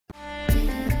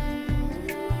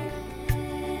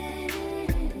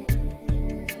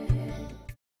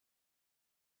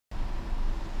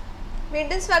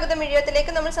വീണ്ടും സ്വാഗതം.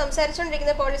 മീഡിയത്തിലേക്ക് നമ്മൾ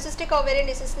സംസാരിച്ചുകൊണ്ടിരിക്കുന്ന polycystic ovarian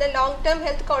ഡിസീസിന്റെ long term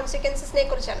health കോൺസിക്വൻസസിനെ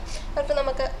കുറിച്ചാണ്. ഡോക്ടർ,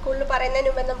 നമുക്ക് കൂടുതൽ പറയുന്നതിന്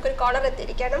മുമ്പ് നമുക്കൊരു കോളർ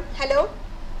എത്തിയിരിക്കണം. Hello,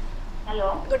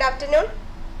 good afternoon.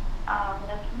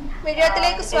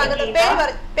 മീഡിയത്തിലേക്ക് സ്വാഗതം.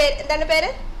 എന്താണ് പേര്?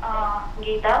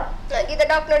 ഗീത.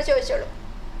 ഡോക്ടറിനോട് ചോദിച്ചോളൂ.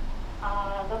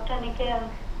 ഡോക്ടർ, എനിക്ക്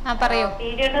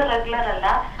പീരിയഡ് റെഗുലർ അല്ല.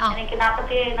 എനിക്ക്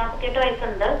 48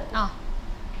 വയസ്സുണ്ട്.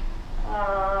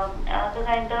 അത്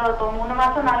കഴിഞ്ഞിട്ട് 3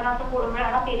 മാസം 4 മാസം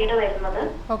കൂടുമ്പോഴാണ് പീരീഡ് വരുന്നത്.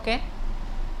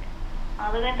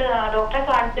 അത് കഴിഞ്ഞിട്ട് ഡോക്ടറെ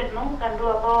കാണിച്ചിരുന്നു, കണ്ടു.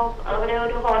 അപ്പൊ അവര്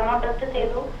ഒരു ഹോർമോൺ ടെസ്റ്റ്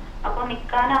ചെയ്തു. അപ്പൊ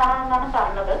നിക്കാനാണെന്നാണ്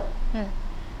പറഞ്ഞത്,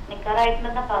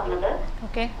 നിക്കാറായിട്ടുണ്ടെന്നാ പറഞ്ഞത്.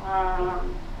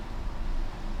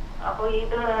 അപ്പൊ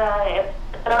ഇത്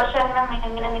എത്ര വർഷം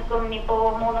എങ്ങനെ നിൽക്കും? ഇപ്പൊ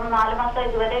 3-4 മാസം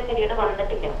ഇതുവരെ പീരീഡ്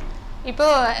വന്നിട്ടില്ല. ഇപ്പൊ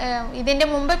ഇതിന്റെ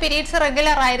മുമ്പ് പീരീഡ്സ്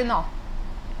റെഗുലർ ആയിരുന്നോ?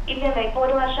 ഇല്ല, ഇപ്പൊ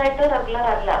 1 വർഷമായിട്ട് റെഗുലർ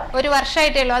അല്ല. 1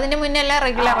 വർഷമായിട്ടേ ഉള്ളൂ. അതിന്റെ മുന്നെല്ലാം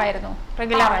റെഗുലർ ആയിരുന്നു.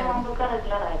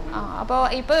 അപ്പൊ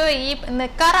ഇപ്പൊ ഈ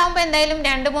നിക്കാറാവുമ്പോ എന്തായാലും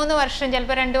 2-3 വർഷം,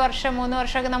 ചിലപ്പോ 2 വർഷം 3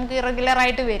 വർഷമൊക്കെ നമുക്ക് ഇറഗുലർ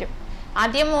ആയിട്ട് വരും.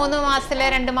 ആദ്യം 3 മാസത്തില്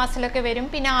 2 മാസത്തിലൊക്കെ വരും,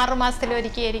 പിന്നെ 6 മാസത്തിൽ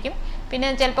ഒരിക്കലായിരിക്കും, പിന്നെ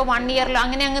ചിലപ്പോ 1 ഇയറിലോ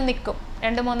അങ്ങനെ അങ്ങ് നിക്കും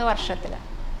 2-3 വർഷത്തില്.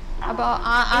 അപ്പൊ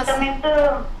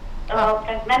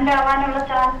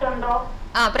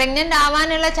പ്രഗ്നന്റ്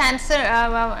ആവാനുള്ള ചാൻസ്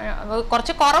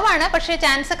കുറച്ച് കുറവാണ്. പക്ഷെ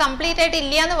ചാൻസ് കംപ്ലീറ്റ് ആയിട്ട്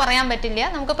ഇല്ല എന്ന് പറയാൻ പറ്റില്ല.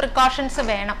 നമുക്ക് പ്രിക്കോഷൻസ്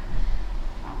വേണം.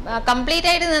 കംപ്ലീറ്റ്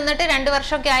ആയിട്ട് നിന്നിട്ട് 2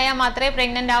 വർഷമൊക്കെ ആയാൽ മാത്രമേ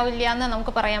പ്രഗ്നന്റ് ആവില്ല എന്ന്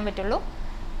നമുക്ക് പറയാൻ പറ്റുള്ളൂ.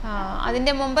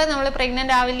 അതിന്റെ മുമ്പ് നമ്മൾ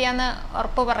പ്രഗ്നന്റ് ആവില്ല എന്ന്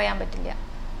ഉറപ്പ് പറയാൻ പറ്റില്ല.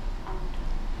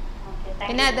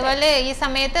 പിന്നെ അതുപോലെ ഈ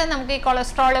സമയത്ത് നമുക്ക് ഈ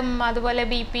കൊളസ്ട്രോളും അതുപോലെ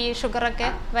BP, ഷുഗറൊക്കെ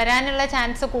വരാനുള്ള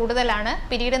ചാൻസ് കൂടുതലാണ്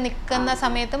പീരീഡ് നിൽക്കുന്ന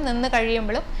സമയത്തും നിന്ന്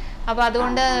കഴിയുമ്പോഴും. അപ്പോൾ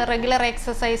അതുകൊണ്ട് റെഗുലർ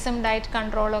എക്സസൈസും ഡയറ്റ്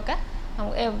കൺട്രോളും ഒക്കെ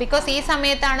ബിക്കോസ് ഈ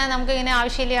സമയത്താണ് നമുക്ക് ഇങ്ങനെ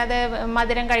ആവശ്യമില്ലാതെ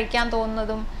മധുരം കഴിക്കാൻ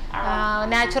തോന്നുന്നതും.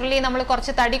 നാച്ചുറലി നമ്മൾ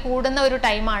കുറച്ച് തടി കൂടുന്ന ഒരു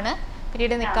ടൈമാണ്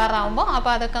പീരീഡ് നിൽക്കാറാവുമ്പോൾ.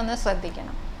 അപ്പോൾ അതൊക്കെ ഒന്ന്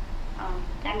ശ്രദ്ധിക്കണം.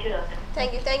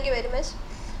 Thank you very much.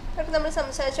 Doctor, നമ്മൾ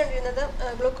സംസാരിച്ചുകൊണ്ടിരുന്നത്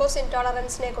ഗ്ലൂക്കോസ്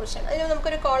ഇൻടോളറൻസിനെ കുറിച്ചാണ്. അതിന്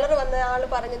നമുക്കൊരു കോളർ വന്ന ആൾ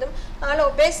പറഞ്ഞതും ആൾ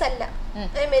ഒബേസ് അല്ല,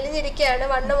 മെലിഞ്ഞിരിക്കുകയാണ്,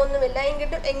 വണ്ണമൊന്നുമില്ല,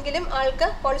 എങ്കിലും ആൾക്ക്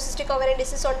പോളിസിസ്റ്റിക് ഓവറിയൻ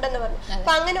ഡിസീസ് ഉണ്ടെന്ന് പറഞ്ഞു.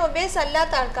 അപ്പൊ അങ്ങനെ ഒബേസ്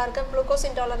അല്ലാത്ത ആൾക്കാർക്ക് ഗ്ലൂക്കോസ്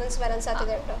ഇൻടോളറൻസ് വരാൻ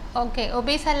സാധ്യതയുണ്ടോ? ഓക്കെ,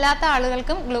 ഒബേസ് അല്ലാത്ത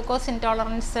ആളുകൾക്കും ഗ്ലൂക്കോസ്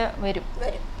ഇൻടോളറൻസ് വരും.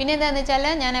 പിന്നെ എന്താണെന്ന് വെച്ചാൽ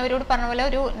ഞാൻ അവരോട് പറഞ്ഞ പോലെ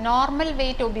ഒരു നോർമൽ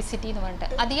വെയിറ്റ് ഒബിസിറ്റി എന്ന്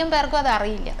പറഞ്ഞിട്ട് അധികം പേർക്കും അത്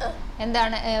അറിയില്ല.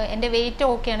 എന്താണ് എൻ്റെ വെയിറ്റ്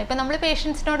ഓക്കെയാണ്. ഇപ്പം നമ്മൾ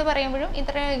പേഷ്യൻസിനോട് പറയുമ്പോഴും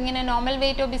ഇത്ര ഇങ്ങനെ നോർമൽ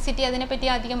വെയിറ്റ് ഒബിസിറ്റി അതിനെപ്പറ്റി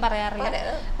അധികം പറയാറില്ല.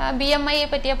 BMI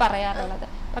പറ്റിയാണ് പറയാറുള്ളത്.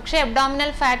 പക്ഷേ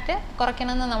അബ്ഡോമിനൽ ഫാറ്റ്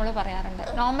കുറയ്ക്കണമെന്ന് നമ്മൾ പറയാറുണ്ട്.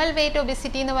 നോർമൽ വെയിറ്റ്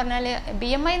ഒബിസിറ്റി എന്ന് പറഞ്ഞാൽ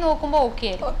BMI നോക്കുമ്പോൾ ഓക്കെ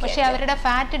ആയിരിക്കും, പക്ഷേ അവരുടെ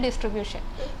fat distribution,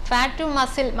 fat to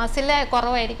muscle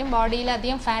കുറവായിരിക്കും, ബോഡിയിൽ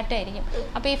അധികം ഫാറ്റ് ആയിരിക്കും.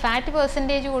 അപ്പോൾ ഈ ഫാറ്റ്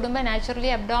പെർസെൻറ്റേജ് കൂടുമ്പോൾ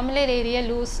naturally abdominal area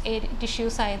loose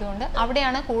tissues ആയതുകൊണ്ട്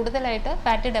അവിടെയാണ് കൂടുതലായിട്ട്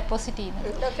ഫാറ്റ് ഡെപ്പോസിറ്റ് ചെയ്യുന്നത്.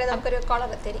 നമുക്കൊരു കോളർ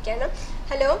എത്തിയിരിക്കുകയാണ്.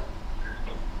 Hello,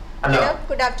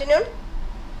 good afternoon.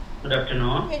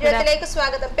 വീഡിയോയിലേക്ക്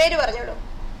സ്വാഗതം. പേര് പറഞ്ഞോളൂ.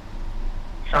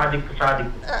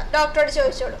 ഡോക്ടറോട്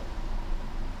ചോദിച്ചോളൂ.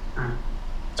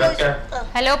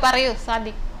 ഹലോ, പറയൂ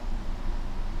സാദിഖ്.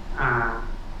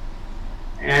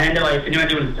 ഞാൻ എന്റെ വൈഫിന്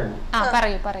വേണ്ടി വിളിച്ചാണ്.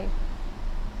 പറയൂ.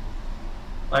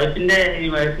 വൈഫിനെ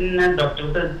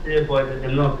ഡോക്ടർക്ക് പോയത്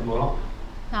ചെന്ന് നോക്കുമ്പോ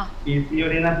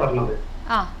PCOD എന്നാ പറഞ്ഞത്.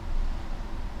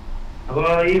 അപ്പൊ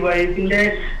ഈ വൈഫിന്റെ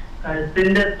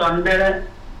കഴുത്തിന്റെ തൊണ്ടയുടെ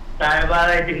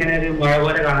താഴ്ഭാഗമായിട്ട് ഇങ്ങനെ ഒരു മുഴ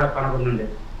പോലെ കാണുന്നുണ്ട്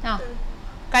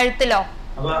കഴുത്തിലോ.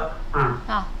 അപ്പൊ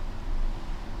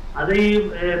അത് ഈ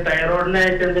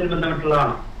തൈറോയിഡിനായിട്ട് എന്തെങ്കിലും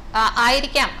ബന്ധപ്പെട്ടുള്ളതാണോ?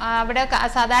 ആയിരിക്കാം. അവിടെ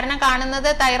സാധാരണ കാണുന്നത്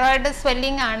തൈറോയിഡ്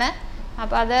സ്വെല്ലിംഗ് ആണ്.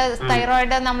 അപ്പൊ അത്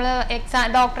തൈറോയിഡ് നമ്മൾ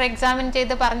ഡോക്ടർ എക്സാമിൻ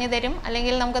ചെയ്ത് പറഞ്ഞു തരും,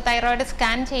 അല്ലെങ്കിൽ നമുക്ക് തൈറോയിഡ്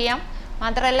സ്കാൻ ചെയ്യാം.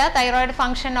 മാത്രമല്ല തൈറോയിഡ്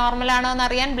ഫംഗ്ഷൻ നോർമൽ ആണോ എന്ന്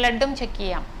അറിയാൻ ബ്ലഡും ചെക്ക്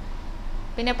ചെയ്യാം.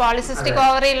 പിന്നെ പോളിസിസ്റ്റിക്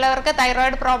ഓവറി ഉള്ളവർക്ക്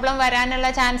തൈറോയിഡ് പ്രോബ്ലം വരാനുള്ള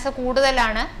ചാൻസ്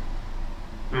കൂടുതലാണ്.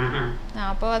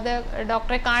 അപ്പൊ അത്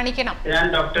ഡോക്ടറെ കാണിക്കണം. ഞാൻ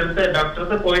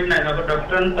ഡോക്ടർക്ക് പോയിട്ടുണ്ടായിരുന്നു. അപ്പൊ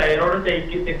ഡോക്ടർ തൈറോയിഡ്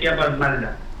ചെക്ക് ചെയ്യാൻ പറഞ്ഞില്ല.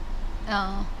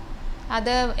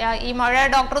 അത് ഈ മഴ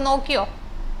ഡോക്ടർ നോക്കിയോ?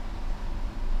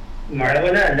 മഴ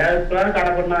പോലെ അല്ല, ഇപ്പോഴാണ്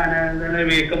കാണപ്പെടുന്ന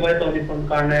വീക്കം പോലെ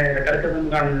ഇടക്കിടക്ക്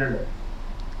കാണുന്നുണ്ട്.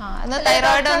 ഒന്ന്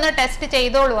തൈറോയിഡ് ഒന്ന് ടെസ്റ്റ്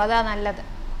ചെയ്തോളൂ, അതാ നല്ലത്.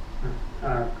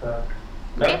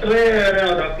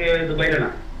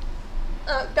 ദുബൈയിലാണ്.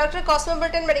 Doctor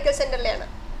cosmopolitan medical സെന്ററിലാണ്.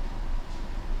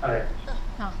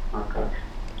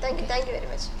 Thank you very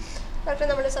much. Doctor,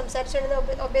 നമ്മൾ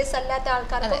സംസാരിച്ചുകൊണ്ടിരുന്ന ഒബേസ് അല്ലാത്ത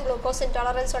ആൾക്കാർക്കും ഗ്ലൂക്കോസ്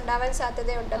ഇൻടോളറൻസ് ഉണ്ടാവാൻ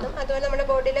സാധ്യതയുണ്ടെന്നും അതുപോലെ നമ്മുടെ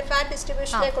ബോഡിയിലെ ഫാറ്റ്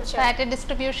ഡിസ്ട്രിബ്യൂഷനെ കുറിച്ച്. ഫാറ്റ്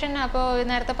ഡിസ്ട്രിബ്യൂഷൻ അപ്പോൾ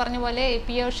നേരത്തെ പറഞ്ഞ പോലെ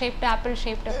പിയോ ഷേപ്ഡ് ആപ്പിൾ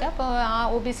ഷേപ്ഡ് ഒക്കെ. അപ്പോൾ ആ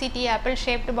ഒബിസിറ്റി ആപ്പിൾ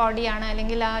ഷേപ്ഡ് ബോഡിയാണ്,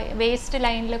 അല്ലെങ്കിൽ ആ വേസ്റ്റ്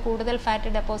ലൈനിൽ കൂടുതൽ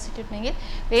ഫാറ്റ് ഡെപ്പോസിറ്റ് ഉണ്ടെങ്കിൽ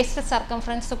വേസ്റ്റ്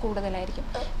സർക്കംഫറൻസ് കൂടുതലായിരിക്കും.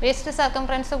 വേസ്റ്റ്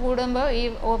സർക്കംഫറൻസ് കൂടുമ്പോൾ ഈ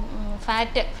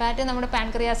ഫാറ്റ് നമ്മുടെ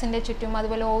പാൻക്രിയാസിൻ്റെ ചുറ്റും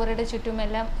അതുപോലെ ഓവറിയുടെ ചുറ്റും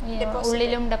എല്ലാം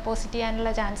ഉള്ളിലും ഡെപ്പോസിറ്റ്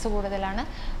ചെയ്യാനുള്ള ചാൻസ് കൂടുതലാണ്.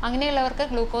 അങ്ങനെയുള്ളവർക്ക്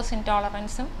ഗ്ലൂക്കോസ്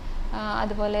ഇൻടോളറൻസും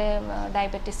അതുപോലെ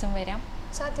ഡയബറ്റീസും വരാം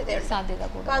സാധ്യത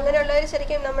കൂടുതൽ. അങ്ങനെയുള്ളവർ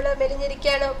ശരിക്കും നമ്മൾ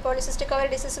മെലിഞ്ഞിരിക്കുകയാണ്, പോളിസിസ്റ്റിക് ഓവറി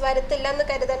ഡിസീസ് വരത്തില്ല എന്ന്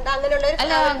കരുതണ്ട. അങ്ങനെയുള്ളവർ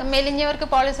അല്ല, മെലിഞ്ഞവർക്ക്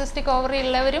പോളിസിസ്റ്റിക് ഓവറി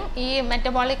ഉള്ളവരും ഈ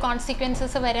മെറ്റബോളിക്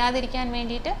കോൺസിക്വൻസസ് വരാതിരിക്കാൻ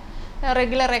വേണ്ടിയിട്ട്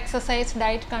റെഗുലർ എക്സസൈസ്,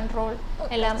 ഡയറ്റ് കൺട്രോൾ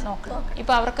എല്ലാം നോക്കണം.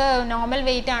 ഇപ്പോൾ അവർക്ക് നോർമൽ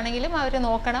വെയിറ്റ് ആണെങ്കിലും അവർ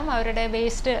നോക്കണം അവരുടെ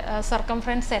വേസ്റ്റ്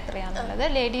സർക്കംഫറൻസ് എത്രയാണെന്നുള്ളത്.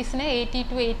 ലേഡീസിന് 80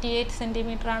 to 88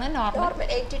 സെൻറ്റിമീറ്റർ ആണ് നോർമൽ.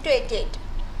 80 to 88.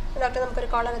 ഡോക്ടർ, നമുക്കൊരു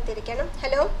collar എത്തിയിരിക്കണം.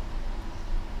 Hello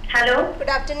hello,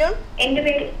 good afternoon. എന്റെ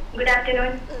പേര് ഗുഡ്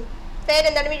ആഫ്റ്റർനൂൺ.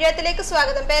 പേരെന്താണ്? വിജയത്തിലേക്ക്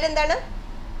സ്വാഗതം. പേരെന്താണ്?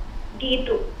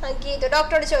 ഗീതു. ഗീതു,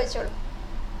 ഡോക്ടറോട് ചോദിച്ചോളൂ.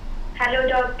 Hello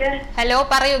doctor. ഹലോ,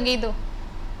 പറയൂ ഗീതു.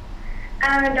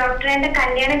 ഡോക്ടർ, എന്റെ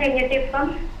കല്യാണം കഴിഞ്ഞിട്ട് ഇപ്പം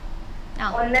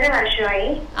 1.5 വർഷമായി.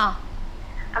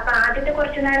 അപ്പൊ ആദ്യത്തെ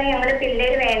കുറച്ചു നാളെ ഞങ്ങള്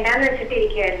പിള്ളേര് വേണ്ടാന്ന്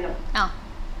വെച്ചിട്ടിരിക്കുവായിരുന്നു.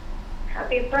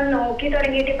 അപ്പൊ ഇപ്പൊ നോക്കി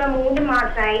തുടങ്ങിയിട്ട് ഇപ്പൊ 3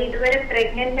 മാസമായി, ഇതുവരെ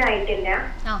പ്രഗ്നന്റ് ആയിട്ടില്ല.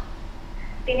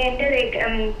 പിന്നെ എന്റെ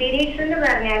പീരീഡ്സ് എന്ന്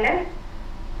പറഞ്ഞാല്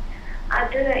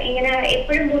അത് ഇങ്ങനെ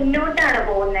എപ്പോഴും മുന്നോട്ടാണ്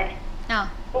പോകുന്നത്.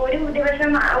 ഒരു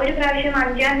ദിവസം ഒരു പ്രാവശ്യം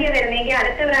 5-ാം തീയതി വരുന്നെങ്കിൽ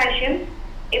അടുത്ത പ്രാവശ്യം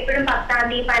എപ്പോഴും 10-ാം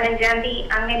തീയതി 15-ാം തീയതി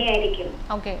അങ്ങനെയായിരിക്കും.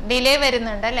 ഡിലേ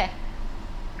വരുന്നുണ്ട് അല്ലേ?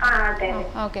 അതെ.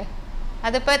 ഓക്കെ,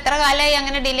 അതിപ്പോ എത്ര കാലമായി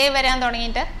അങ്ങനെ ഡിലേ വരാൻ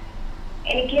തുടങ്ങിയിട്ട്?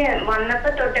 എനിക്ക്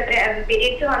വന്നപ്പോ തൊട്ട്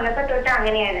പീരീഡ്സ് വന്നപ്പോ തൊട്ട്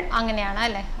അങ്ങനെയാണ്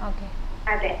അല്ലേ? ഓക്കെ.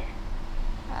 അതെ.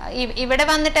 ഇവിടെ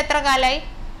വന്നിട്ട് എത്ര കാലായി?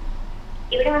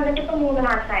 ഇവിടെ വന്നിട്ട് ഇപ്പൊ 3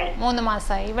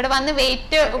 മാസമായി. ഇവിടെ വന്ന്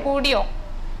വെയിറ്റ് കൂടിയോ?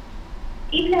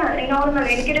 ഇല്ല, നോർമൽ.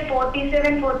 എനിക്കൊരു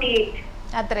 47-48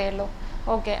 അത്രേ ഉള്ളൂ.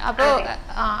 ഓക്കെ.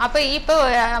 അപ്പൊ ഇപ്പൊ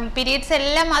പീരീഡ്സ്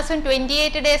എല്ലാ മാസവും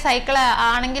 28 ഡേ സൈക്കിൾ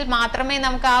ആണെങ്കിൽ മാത്രമേ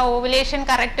നമുക്ക് ആ ഓവുലേഷൻ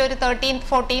കറക്റ്റ് ഒരു 13th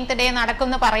 14th ഡേ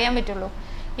നടക്കുമെന്ന് പറയാൻ പറ്റുള്ളൂ.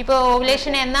 ഇപ്പോൾ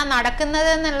ഓവുലേഷൻ എന്നാ നടക്കുന്നത്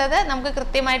എന്നുള്ളത് നമുക്ക്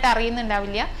കൃത്യമായിട്ട്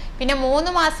അറിയുന്നുണ്ടാവില്ല. പിന്നെ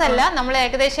 3 മാസമല്ല, നമ്മൾ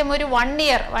ഏകദേശം ഒരു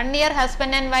 1 year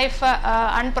husband and wife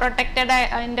unprotected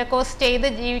intercourse ചെയ്ത്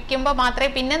ജീവിക്കുമ്പോൾ മാത്രമേ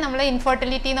പിന്നെ നമ്മൾ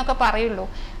ഇൻഫെർട്ടിലിറ്റി എന്നൊക്കെ പറയുള്ളൂ.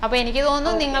 അപ്പോൾ എനിക്ക്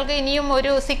തോന്നുന്നു നിങ്ങൾക്ക് ഇനിയും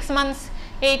ഒരു 6 months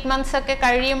 8 months ഒക്കെ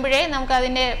കഴിയുമ്പോഴേ നമുക്ക്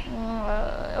അതിൻ്റെ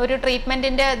ഒരു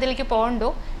ട്രീറ്റ്മെന്റിന്റെ ഇതിലേക്ക് പോകണ്ടു.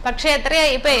 പക്ഷെ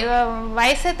എത്രയായി ഇപ്പൊ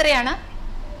വയസ്സ് എത്രയാണ്?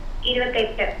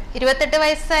 28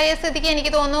 വയസ്സായ സ്ഥിതിക്ക്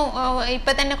എനിക്ക് തോന്നുന്നു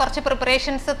ഇപ്പൊ തന്നെ കുറച്ച്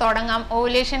പ്രിപ്പറേഷൻസ് തുടങ്ങാം.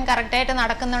 ഓവുലേഷൻ കറക്റ്റ് ആയിട്ട്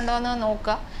നടക്കുന്നുണ്ടോ എന്ന്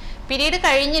നോക്കുക. പീരീഡ്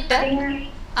കഴിഞ്ഞിട്ട്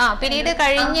പീരീഡ്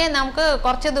കഴിഞ്ഞ് നമുക്ക്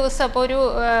കുറച്ച് ദിവസം ഇപ്പോൾ ഒരു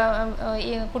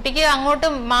കുട്ടിക്ക് അങ്ങോട്ട്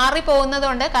മാറി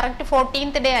പോകുന്നതുകൊണ്ട് കറക്റ്റ്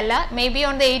 14th ഡേ അല്ല, may be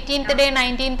on the 18th day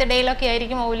 19th ഡേയിലൊക്കെ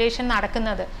ആയിരിക്കും ഓവുലേഷൻ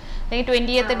നടക്കുന്നത്. അല്ലെങ്കിൽ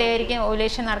 20th ഡേ ആയിരിക്കും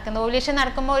ഓവുലേഷൻ നടക്കുന്നത്. ഓവുലേഷൻ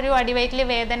നടക്കുമ്പോൾ ഒരു അടിവയറ്റിൽ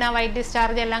വേദന, വൈറ്റ്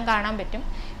ഡിസ്ചാർജ് എല്ലാം കാണാൻ പറ്റും.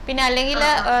 പിന്നെ അല്ലെങ്കിൽ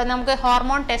നമുക്ക്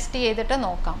ഹോർമോൺ ടെസ്റ്റ് ചെയ്തിട്ട്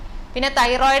നോക്കാം. പിന്നെ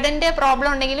തൈറോയിഡിന്റെ പ്രോബ്ലം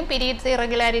ഉണ്ടെങ്കിലും പീരീഡ്സ്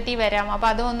ഇറഗുലാരിറ്റി വരാം. അപ്പോൾ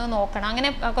അതൊന്ന് നോക്കണം. അങ്ങനെ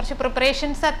കുറച്ച്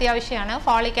പ്രിപ്പറേഷൻസ് അത്യാവശ്യമാണ്.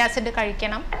 ഫോളിക് ആസിഡ്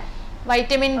കഴിക്കണം,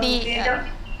 വൈറ്റമിൻ ഡി,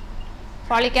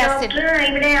 ഫോളിക് ആസിഡ്.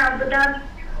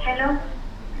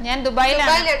 ഞാൻ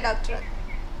ദുബായിലാണ്.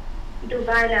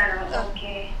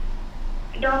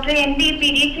 ഡോക്ടർ, എന്റെ ഈ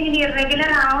പീരീഡ്സ് ഇങ്ങനെ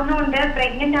ഇറഗുലർ ആവുന്നതുകൊണ്ട്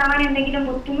പ്രഗ്നന്റ് ആവാൻ എന്തെങ്കിലും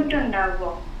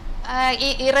ബുദ്ധിമുട്ടുണ്ടാകുമോ?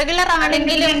 ഇറഗുലർ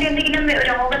ആണെങ്കിലും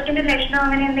രോഗത്തിന്റെ ലക്ഷണം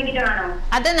അങ്ങനെ എന്തെങ്കിലും ആണോ?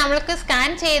 അത് നമ്മൾക്ക് സ്കാൻ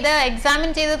ചെയ്ത് എക്സാമിൻ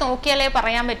ചെയ്ത് നോക്കിയാലേ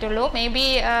പറയാൻ പറ്റുള്ളൂ. മേ ബി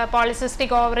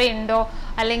പോളിസിസ്റ്റിക് ഓവറി ഉണ്ടോ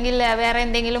അല്ലെങ്കിൽ വേറെ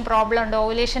എന്തെങ്കിലും പ്രോബ്ലം ഉണ്ടോ,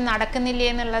 ഓവുലേഷൻ നടക്കുന്നില്ലേ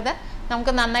എന്നുള്ളത്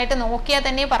നമുക്ക് നന്നായിട്ട് നോക്കിയാൽ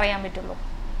തന്നെ പറയാൻ പറ്റുള്ളൂ.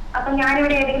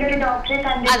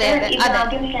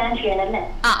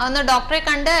 ഒന്ന് ഡോക്ടറെ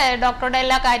കണ്ട് ഡോക്ടറുടെ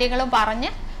എല്ലാ കാര്യങ്ങളും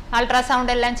പറഞ്ഞ്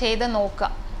അൾട്രാസൗണ്ട് എല്ലാം ചെയ്ത് നോക്കുക.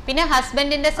 പിന്നെ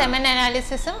ഹസ്ബൻഡിന്റെ സെമൻ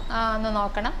അനാലിസിസും ഒന്ന്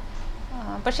നോക്കണം.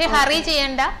 പക്ഷേ ഹറി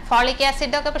ചെയ്യണ്ട. ഫോളിക്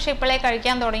ആസിഡ് ഒക്കെ പക്ഷെ ഇപ്പോഴേ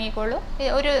കഴിക്കാൻ തുടങ്ങിക്കോളൂ.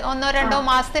 ഒരു 1-2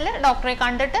 മാസത്തിൽ ഡോക്ടറെ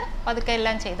കണ്ടിട്ട് അതൊക്കെ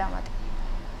എല്ലാം ചെയ്താൽ മതി.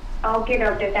 Okay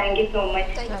doctor, thank you so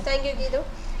much. Thank you Geethu.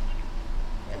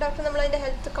 Doctor, നമ്മൾ അതിന്റെ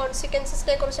ഹെൽത്ത്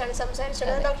കോൺസിക്വൻസിനെ കുറിച്ചാണ്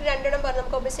സംസാരിച്ചത്. ഡോക്ടർ 2 പറഞ്ഞു.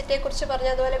 നമുക്ക് ഒബിസിറ്റിയെ കുറിച്ച് പറഞ്ഞു,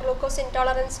 അതുപോലെ ഗ്ലൂക്കോസ്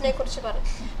ഇൻടോളറൻസിനെ കുറിച്ച് പറഞ്ഞു.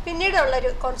 പിന്നീടുള്ളൊരു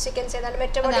കോൺസിക്വൻസ് ഏതാണ്?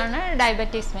 Metabolic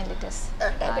diabetes mellitus.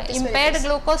 Impaired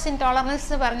glucose intolerance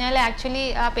എന്ന് പറഞ്ഞാൽ ആക്ച്വലി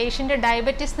ആ പേഷ്യന്റ്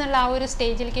ഡയബറ്റീസ് എന്നുള്ള ആ ഒരു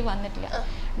സ്റ്റേജിലേക്ക് വന്നിട്ടില്ല.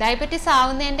 ഡയബറ്റീസ്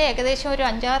ആവുന്നതിൻ്റെ ഏകദേശം ഒരു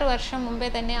 5-6 വർഷം മുമ്പേ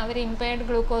തന്നെ അവർ ഇംപയർഡ്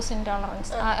ഗ്ലൂക്കോസ്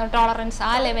ടോളറൻസ്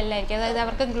ആ ലെവലിലായിരിക്കും. അതായത്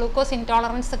അവർക്ക് ഗ്ലൂക്കോസ്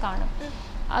ഇൻടോളറൻസ് കാണും.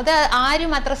 അത്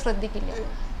ആരും അത്ര ശ്രദ്ധിക്കില്ല.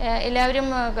 എല്ലാവരും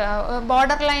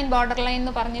ബോർഡർ ലൈൻ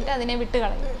എന്ന് പറഞ്ഞിട്ട് അതിനെ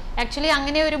വിട്ടുകളയും. ആക്ച്വലി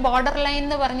അങ്ങനെ ഒരു ബോർഡർ ലൈൻ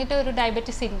എന്ന് പറഞ്ഞിട്ട് ഒരു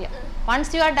ഡയബറ്റീസ് ഇല്ല.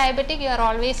 Once you are diabetic, you are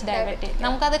always diabetic.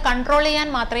 നമുക്കത് കൺട്രോൾ ചെയ്യാൻ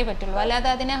മാത്രമേ പറ്റുള്ളൂ, അല്ലാതെ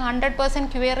അതിനെ 100%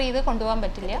 ക്യൂർ ചെയ്ത് കൊണ്ടുപോകാൻ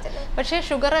പറ്റില്ല. പക്ഷേ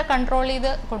ഷുഗർ കൺട്രോൾ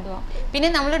ചെയ്ത് കൊണ്ടുപോകാം. പിന്നെ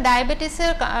നമ്മൾ ഡയബറ്റീസ്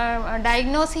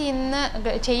ഡയഗ്നോസ്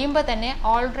ചെയ്യുമ്പോൾ തന്നെ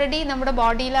ഓൾറെഡി നമ്മുടെ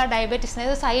ബോഡിയിൽ ആ ഡയബറ്റീസ്,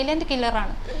 അതായത് സൈലന്റ്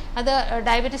കില്ലറാണ്. അത്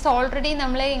ഡയബറ്റീസ് ഓൾറെഡി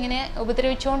നമ്മളെ ഇങ്ങനെ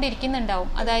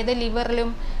ഉപദ്രവിച്ചുകൊണ്ടിരിക്കുന്നുണ്ടാവും. അതായത്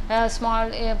ലിവറിലും സ്മോൾ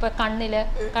ഇപ്പോൾ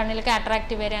കണ്ണിൽ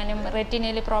കാറ്ററാക്ട് വരാനും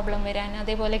റെറ്റിനയിൽ പ്രോബ്ലം വരാനും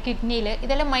അതേപോലെ കിഡ്നിയിൽ,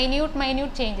 ഇതെല്ലാം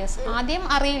മൈന്യൂട്ട് ചേഞ്ചസ്. ആദ്യം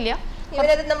അറിയില്ല,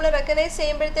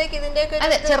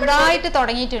 അതെ, ചെറുതായിട്ട്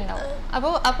തുടങ്ങിയിട്ടുണ്ടാവും.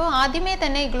 അപ്പോൾ ആദ്യമേ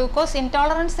തന്നെ ഗ്ലൂക്കോസ്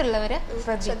ഇൻടോളറൻസ് ഉള്ളവർ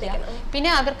ശ്രദ്ധിക്കുക. പിന്നെ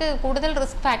അവർക്ക് കൂടുതൽ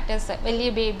റിസ്ക് ഫാക്ടേഴ്സ്, വലിയ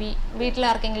ബേബി,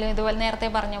 വീട്ടിലാർക്കെങ്കിലും ഇതുപോലെ നേരത്തെ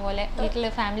പറഞ്ഞ പോലെ വീട്ടിൽ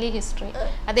ഫാമിലി ഹിസ്റ്ററി,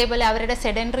 അതേപോലെ അവരുടെ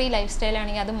സെഡൻറ്ററി ലൈഫ് സ്റ്റൈൽ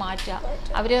ആണെങ്കിൽ അത് മാറ്റുക.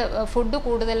 അവർ ഫുഡ്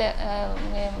കൂടുതൽ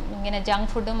ഇങ്ങനെ ജങ്ക്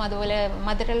ഫുഡും അതുപോലെ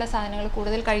മധുരമുള്ള സാധനങ്ങൾ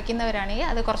കൂടുതൽ കഴിക്കുന്നവരാണെങ്കിൽ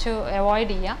അത് കുറച്ച്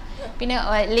അവോയ്ഡ് ചെയ്യുക. പിന്നെ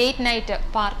ലേറ്റ് നൈറ്റ്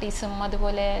പാർട്ടീസും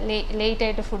അതുപോലെ ലേറ്റ്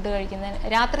ആയിട്ട് ഫുഡ് കഴിക്കുന്നത്,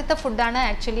 രാത്രിത്തെ ഫുഡാണ്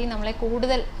ആക്ച്വലി നമ്മളെ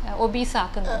കൂടുതൽ ഒബീസ്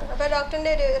ആക്കുന്നത്.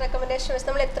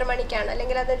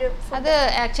 അത്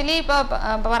ആക്ച്വലി ഇപ്പോൾ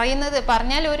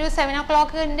പറഞ്ഞാൽ ഒരു 7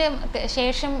 o'clock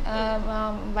ശേഷം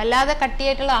വല്ലാതെ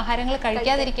കട്ടിയായിട്ടുള്ള ആഹാരങ്ങൾ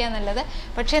കഴിക്കാതിരിക്കുക നല്ലത്.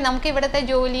 പക്ഷേ നമുക്ക് ഇവിടുത്തെ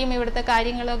ജോലിയും ഇവിടുത്തെ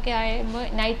കാര്യങ്ങളൊക്കെ ആകുമ്പോൾ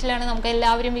നൈറ്റിലാണ് നമുക്ക്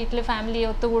എല്ലാവരും വീട്ടിൽ ഫാമിലി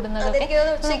ഒത്തുകൂടുന്നതൊക്കെ.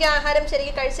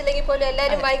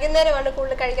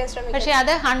 പക്ഷെ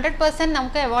അത് 100%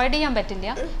 നമുക്ക് അവോയ്ഡ് ചെയ്യാൻ പറ്റില്ല.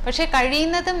 പക്ഷെ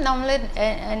കഴിയുന്നതും നമ്മൾ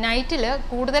നൈറ്റിൽ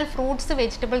കൂടുതൽ ഫ്രൂട്ട്സ്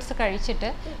വെജിറ്റബിൾസ് കഴിച്ചിട്ട്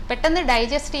പെട്ടെന്ന്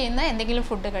ഡൈജസ്റ്റ് ചെയ്യുന്ന എന്തെങ്കിലും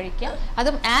ഫുഡ് കഴിക്കുക.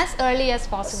 അതും ആസ് ഏർലി ആസ്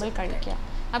പോസിബിൾ കഴിക്കുക.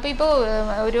 അപ്പോൾ ഇപ്പോൾ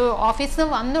ഒരു ഓഫീസിൽ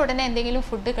നിന്ന് വന്ന ഉടനെ എന്തെങ്കിലും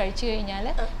ഫുഡ് കഴിച്ചു കഴിഞ്ഞാൽ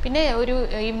പിന്നെ ഒരു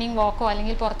ഈവനിങ് വാക്കോ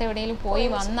അല്ലെങ്കിൽ പുറത്ത് എവിടെയെങ്കിലും പോയി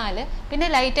വന്നാൽ പിന്നെ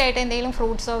ലൈറ്റായിട്ട് എന്തെങ്കിലും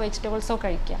ഫ്രൂട്ട്സോ വെജിറ്റബിൾസോ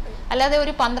കഴിക്കുക. അല്ലാതെ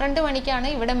ഒരു 12 മണിക്കാണ്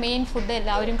ഇവിടെ മെയിൻ ഫുഡ്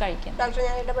എല്ലാവരും കഴിക്കുക. ഡോക്ടർ,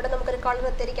 ഞാൻ ഇവിടെ നമുക്കൊരു call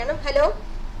എത്തിയിരിക്കണം. Hello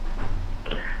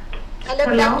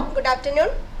hello, good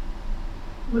afternoon.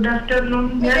 Good afternoon.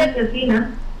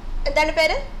 എന്താണ്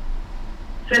പേര്?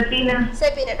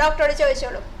 സെഫീന. ഡോക്ടറോട്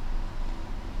ചോദിച്ചോളൂ.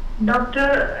 ഡോക്ടർ,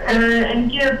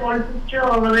 എനിക്ക് പോളിസിസ്റ്റിക്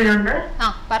ഓവറി ഉണ്ട്.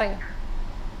 പറയൂ.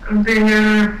 പിന്നെ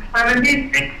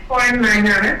 76.9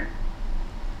 ആണ്.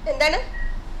 എന്താണ്?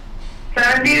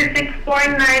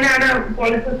 76.9 ആണ്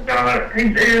പോളിസിസ്റ്റിക് ഓവറി.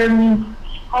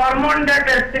 ഹോർമോണിന്റെ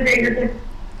ടെസ്റ്റ് ചെയ്തിട്ട്.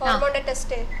 ഹോർമോണിന്റെ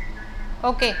ടെസ്റ്റ്.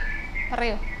 ഓക്കെ,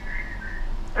 പറയൂ.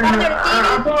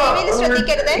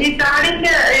 ഈ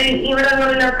താടിന്റെ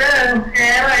ഇവിടങ്ങളിലൊക്കെ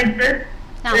ഹെയർ ആയിട്ട്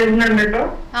വരുന്നുണ്ട് കേട്ടോ.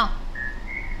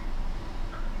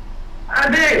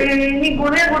 അത് ഈ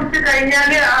ഗുളിക കുടിച്ച്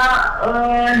കഴിഞ്ഞാല്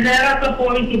ഹെയർ ഒക്കെ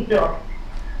പോയി കിട്ടോ?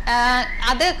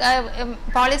 അത്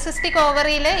പോളിസിസ്റ്റിക്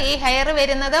ഓവറിയിൽ ഈ ഹെയർ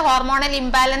വരുന്നത് ഹോർമോണൽ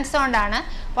ഇംബാലൻസ് കൊണ്ടാണ്.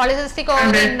 പോളിസിസ്റ്റിക്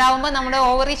ഓവറി ഉണ്ടാവുമ്പോൾ നമ്മുടെ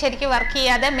ഓവറി ശരിക്കും വർക്ക്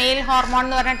ചെയ്യാതെ മെയിൽ ഹോർമോൺ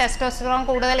എന്ന് പറഞ്ഞ ടെസ്റ്റോസ്റ്ററോൺ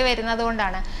കൂടുതൽ വരുന്നത്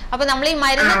കൊണ്ടാണ്. അപ്പോൾ നമ്മൾ ഈ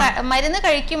മരുന്ന്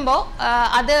കഴിക്കുമ്പോൾ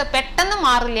അത് പെട്ടെന്ന്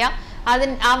മാറില്ല.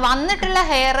 വന്നിട്ടുള്ള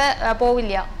ഹെയർ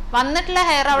പോവില്ല. വന്നിട്ടുള്ള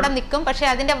ഹെയർ അവിടെ നിൽക്കും. പക്ഷെ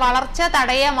അതിന്റെ വളർച്ച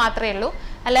തടയുക മാത്രമേ ഉള്ളൂ.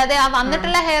 അല്ലാതെ ആ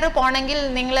വന്നിട്ടുള്ള ഹെയർ പോണെങ്കിൽ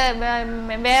നിങ്ങൾ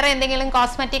വേറെ എന്തെങ്കിലും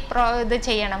കോസ്മെറ്റിക് ഇത്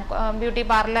ചെയ്യണം. ബ്യൂട്ടി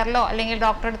പാർലറിലോ അല്ലെങ്കിൽ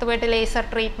ഡോക്ടറെ അടുത്ത് പോയിട്ട് ലേസർ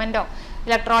ട്രീറ്റ്മെന്റോ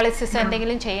ഇലക്ട്രോളിസിസ്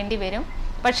എന്തെങ്കിലും ചെയ്യേണ്ടി വരും.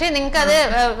 പക്ഷേ നിങ്ങൾക്കത്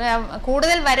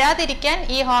കൂടുതൽ വരാതിരിക്കാൻ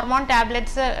ഈ ഹോർമോൺ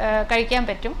ടാബ്ലറ്റ്സ് കഴിക്കാൻ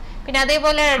പറ്റും. പിന്നെ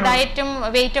അതേപോലെ ഡയറ്റും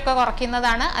വെയിറ്റ് ഒക്കെ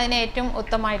കുറയ്ക്കുന്നതാണ് അതിന് ഏറ്റവും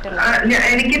ഉത്തമമായിട്ടുള്ളത്.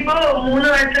 എനിക്കിപ്പോ 3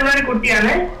 വയസ്സുള്ള ഒരു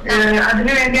കുട്ടിയാണ്.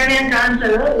 അതിനു വേണ്ടിയാണ് ഞാൻ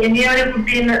കാണിച്ചത്, ഇനി ഒരു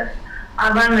കുട്ടീന്ന്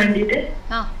ആവാൻ വേണ്ടിട്ട്.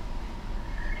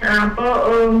 അപ്പൊ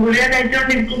ഗുളിക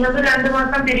കഴിച്ചോണ്ടിരിക്കുന്നത് 2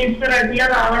 മാസം പീരീഡ്സ്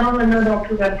റെഡിയാവണമെന്ന്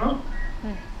ഡോക്ടർ പറഞ്ഞു.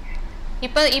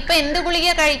 ഇപ്പൊ എന്ത് ഗുളിക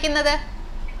കഴിക്കുന്നത്?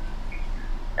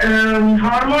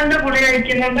 ഹോർമോണിന്റെ ഗുളിക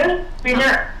കഴിക്കുന്നുണ്ട്.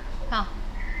 പിന്നെ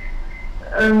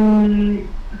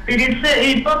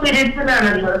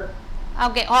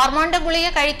ഓക്കെ, ഹോർമോണിന്റെ ഗുളിക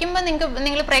കഴിക്കുമ്പോൾ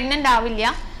നിങ്ങൾ പ്രഗ്നന്റ് ആവില്ല.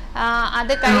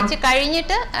 അത് കഴിച്ച്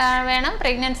കഴിഞ്ഞിട്ട് വേണം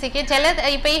പ്രഗ്നൻസിക്ക്.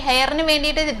 ഇപ്പൊ ഈ ഹെയറിന്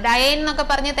വേണ്ടിയിട്ട് ഡയൻ എന്നൊക്കെ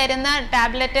പറഞ്ഞ് തരുന്ന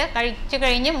ടാബ്ലറ്റ് കഴിച്ചു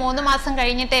കഴിഞ്ഞ് 3 മാസം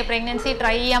കഴിഞ്ഞിട്ടേ പ്രഗ്നൻസി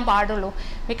ട്രൈ ചെയ്യാൻ പാടുള്ളൂ.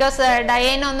 ബിക്കോസ്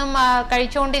ഡയൻ ഒന്നും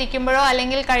കഴിച്ചുകൊണ്ടിരിക്കുമ്പോഴോ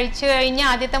അല്ലെങ്കിൽ കഴിച്ചു കഴിഞ്ഞ്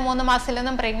ആദ്യത്തെ 3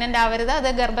 മാസത്തിലൊന്നും പ്രഗ്നന്റ് ആവരുത്. അത്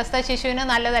ഗർഭസ്ഥ ശിശുവിന്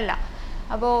നല്ലതല്ല.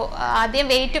 അപ്പോൾ ആദ്യം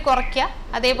വെയിറ്റ് കുറയ്ക്കുക.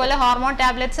 അതേപോലെ ഹോർമോൺ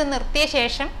ടാബ്ലറ്റ്സ് നിർത്തിയ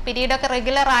ശേഷം പീരീഡൊക്കെ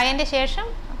റെഗുലർ ആയതിന്റെ ശേഷം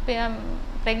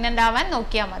പ്രഗ്നന്റ് ആവാൻ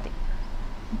നോക്കിയാൽ മതി.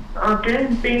 ഓക്കെ.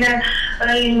 പിന്നെ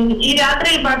ഈ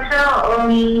രാത്രി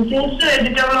ഭക്ഷണം ഫ്രൂട്ട്സ്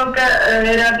വെജിറ്റബിൾ ഒക്കെ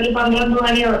രാത്രി 12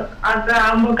 മണി ഒക്കെ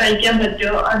ആകുമ്പോൾ കഴിക്കാൻ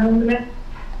പറ്റുമോ? അതെങ്കിൽ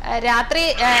രാത്രി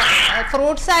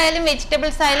ഫ്രൂട്ട്സ് ആയാലും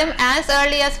വെജിറ്റബിൾസ് ആയാലും ആസ്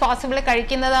ഏർലി ആസ് പോസിബിൾ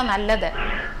കഴിക്കുന്നതാണ് നല്ലത്.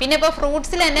 പിന്നെ ഇപ്പോൾ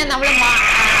ഫ്രൂട്ട്സിൽ തന്നെ നമ്മൾ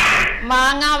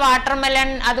മാങ്ങ, വാട്ടർമെലൺ,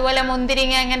 അതുപോലെ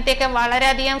മുന്തിരിങ്ങ ഇങ്ങനത്തെയൊക്കെ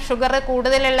വളരെയധികം ഷുഗർ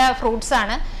കൂടുതലുള്ള ഫ്രൂട്ട്സ്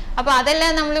ആണ്. അപ്പോൾ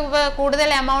അതെല്ലാം നമ്മൾ കൂടുതൽ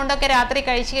എമൗണ്ട് ഒക്കെ രാത്രി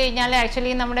കഴിച്ചു കഴിഞ്ഞാൽ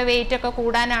ആക്ച്വലി നമ്മുടെ വെയിറ്റ് ഒക്കെ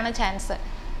കൂടാനാണ് ചാൻസ്.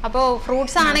 അപ്പോൾ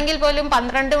ഫ്രൂട്ട്സ് ആണെങ്കിൽ പോലും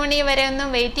 12 മണി വരെ ഒന്നും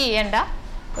വെയിറ്റ് ചെയ്യണ്ട.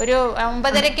 ഒരു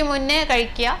 9:30 മുന്നേ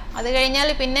കഴിക്കുക. അത് കഴിഞ്ഞാൽ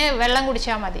പിന്നെ വെള്ളം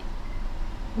കുടിച്ചാൽ മതി.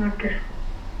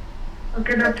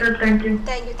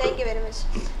 Thank you very much.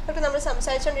 Doctor, നമ്മൾ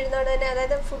സംസാരിച്ചുകൊണ്ടിരുന്നത് തന്നെ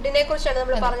അതായത് ഫുഡിനെ കുറിച്ചാണ്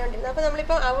നമ്മൾ പറഞ്ഞുകൊണ്ടിരുന്നത്. അപ്പോൾ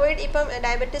നമ്മളിപ്പോൾ ഇപ്പം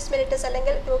ഡയബറ്റീസ് മെലിറ്റസ്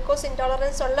അല്ലെങ്കിൽ ഗ്ലൂക്കോസ്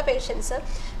ഇൻടോളറൻസ് ഉള്ള പേഷ്യൻസ്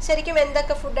ശരിക്കും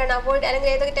എന്തൊക്കെ ഫുഡാണ് അവോയ്ഡ്,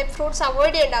 അല്ലെങ്കിൽ ഏതൊക്കെ ടൈപ്പ് ഫ്രൂട്ട്സ്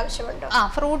അവോയ്ഡ് ചെയ്യേണ്ട ആവശ്യമുണ്ടോ?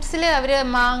 ഫ്രൂട്ട്സിൽ അവർ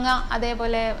മാങ്ങ,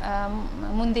 അതേപോലെ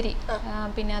മുന്തിരി,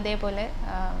 പിന്നെ അതേപോലെ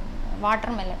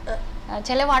വാട്ടർമെലൺ,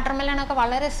 ചില വാട്ടർമെലണൊക്കെ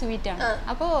വളരെ സ്വീറ്റാണ്.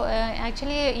 അപ്പോൾ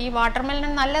ആക്ച്വലി ഈ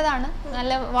വാട്ടർമെലൺ നല്ലതാണ്,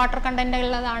 നല്ല വാട്ടർ കണ്ടന്റ്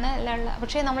ഉള്ളതാണ് എല്ലാം.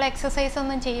 പക്ഷേ നമ്മൾ എക്സസൈസ്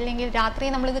ഒന്നും ചെയ്യില്ലെങ്കിൽ രാത്രി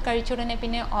നമ്മളിത് കഴിച്ചുടനെ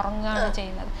പിന്നെ ഉറങ്ങുകയാണ്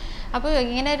ചെയ്യുന്നത്. അപ്പോൾ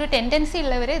ഇങ്ങനെ ഒരു ടെൻഡൻസി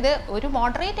ഉള്ളവർ ഇത് ഒരു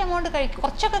മോഡറേറ്റ് എമൗണ്ട്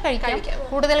കുറച്ചൊക്കെ കഴിക്കാം,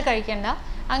 കൂടുതൽ കഴിക്കേണ്ട.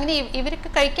 അങ്ങനെ ഇവർക്ക്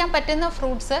കഴിക്കാൻ പറ്റുന്ന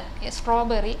ഫ്രൂട്ട്സ്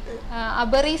സ്ട്രോബെറി,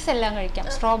 ബെറീസ് എല്ലാം കഴിക്കാം.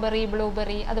 സ്ട്രോബെറി,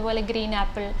 ബ്ലൂബെറി, അതുപോലെ green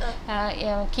apple,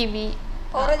 kiwi,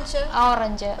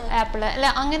 orange, apple അല്ല,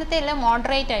 അങ്ങനത്തെ എല്ലാം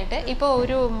മോഡറേറ്റ് ആയിട്ട്. ഇപ്പോൾ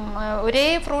ഒരേ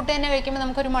ഫ്രൂട്ട് തന്നെ കഴിക്കുമ്പോൾ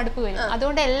നമുക്കൊരു മടുപ്പ് വരും.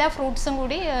 അതുകൊണ്ട് എല്ലാ ഫ്രൂട്ട്സും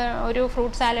കൂടി ഒരു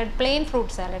fruit salad, plain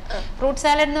fruit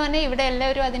salad എന്ന് പറഞ്ഞാൽ ഇവിടെ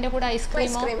എല്ലാവരും അതിൻ്റെ കൂടെ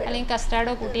ഐസ്ക്രീമോ അല്ലെങ്കിൽ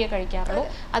കസ്റ്റാർഡോ കൂട്ടിയേ കഴിക്കാറുള്ളൂ.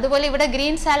 അതുപോലെ ഇവിടെ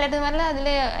ഗ്രീൻ സാലഡ് എന്ന് പറഞ്ഞാൽ അതിൽ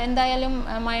എന്തായാലും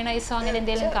മയണൈസോ അങ്ങനെ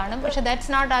എന്തെങ്കിലും കാണും. പക്ഷെ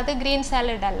ദാറ്റ്സ് നോട്ട്, അത് ഗ്രീൻ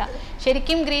സാലഡ് അല്ല.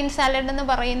 ശരിക്കും ഗ്രീൻ സാലഡ് എന്ന്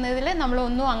പറയുന്നതിൽ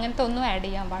നമ്മളൊന്നും അങ്ങനത്തെ ഒന്നും ആഡ്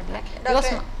ചെയ്യാൻ പാടില്ല.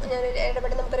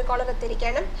 നമുക്കൊരു കോളർ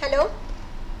എത്തിയിരിക്കണം. ഹലോ.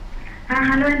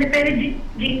 ഹലോ, എന്റെ പേര്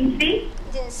ജിൻസി.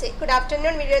 Good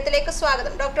afternoon. വീഡിയോയിലേക്ക്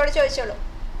സ്വാഗതം. ഡോക്ടറോട് ചോദിച്ചോളൂ.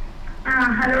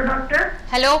 Hello doctor.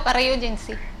 ഹലോ, പറയൂ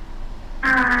ജിൻസി.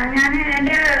 ഞാൻ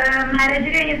എന്റെ മാരേജ്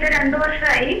കഴിഞ്ഞിട്ട് 2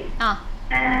 വർഷമായി.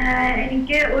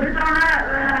 എനിക്ക് ഒരു തവണ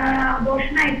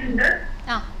അബോർഷൻ ആയിട്ടുണ്ട്.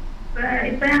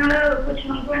 ഇപ്പൊ ഞങ്ങള്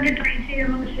കൊച്ചുങ്ങൾക്ക് വേണ്ടി ട്രൈ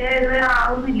ചെയ്യുന്നു, പക്ഷെ ഇത്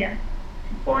ആവുന്നില്ല.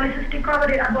 പോളിസിസ്റ്റിക്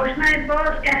ഓവറി അബോർഷൻ ആയപ്പോ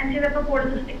സ്കാൻ ചെയ്തപ്പോ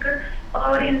പോളിസിസ്റ്റിക്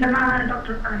ഓവറി ഉണ്ടെന്നാണ്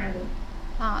ഡോക്ടർ പറഞ്ഞത്.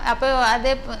 അപ്പൊ അത്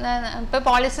ഇപ്പൊ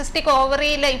പോളിസിസ്റ്റിക്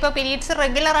ഓവറിയിൽ ഇപ്പൊ പീരീഡ്സ്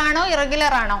റെഗുലർ ആണോ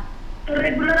ഇറഗുലർ ആണോ?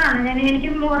 റെഗുലർ ആണ്. എനിക്ക്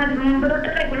മുമ്പ് തൊട്ട്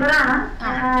റെഗുലർ ആണ്.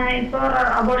 ഇപ്പൊ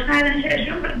അബോർഷൻ ആയതിനു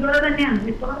ശേഷം റെഗുലർ തന്നെയാണ്.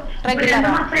 ഇപ്പൊ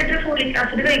 2 മാസമായിട്ട് ഫോളിക്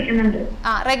ആസിഡ് കഴിക്കുന്നുണ്ട്.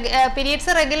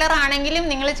 പീരീഡ്സ് റെഗുലർ ആണെങ്കിലും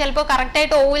നിങ്ങൾ ചിലപ്പോൾ കറക്റ്റ്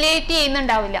ആയിട്ട് ഓവുലേറ്റ്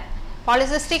ചെയ്യുന്നുണ്ടാവില്ല.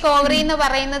 പോളിസിസ്റ്റിക് ഓവറി എന്ന്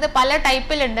പറയുന്നത് പല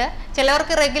ടൈപ്പിലുണ്ട്.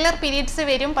 ചിലവർക്ക് റെഗുലർ പീരീഡ്സ്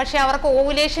വരും, പക്ഷെ അവർക്ക്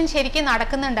ഓവുലേഷൻ ശരിക്കും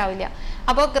നടക്കുന്നുണ്ടാവില്ല.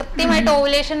 അപ്പോൾ കൃത്യമായിട്ട്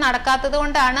ഓവുലേഷൻ നടക്കാത്തത്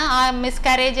കൊണ്ടാണ് ആ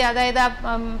മിസ്കാരേജ്, അതായത് ആ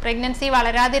പ്രഗ്നൻസി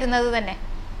വളരാതിരുന്നത് തന്നെ.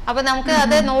 അപ്പോൾ നമുക്ക്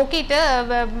അത് നോക്കിയിട്ട്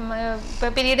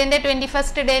പീരീഡിൻ്റെ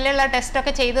 21st ഡേയിലുള്ള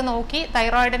ടെസ്റ്റൊക്കെ ചെയ്ത് നോക്കി,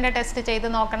 തൈറോയിഡിൻ്റെ ടെസ്റ്റ് ചെയ്ത്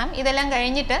നോക്കണം. ഇതെല്ലാം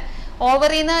കഴിഞ്ഞിട്ട്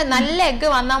ഓവറിന്ന് നല്ല എഗ്ഗ്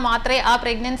വന്നാൽ മാത്രമേ ആ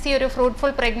പ്രഗ്നൻസി ഒരു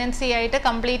ഫ്രൂട്ട്ഫുൾ പ്രഗ്നൻസി ആയിട്ട്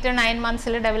കംപ്ലീറ്റ് 9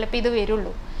 monthsൽ ഡെവലപ്പ് ചെയ്ത്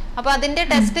വരുള്ളൂ. അപ്പോൾ അതിൻ്റെ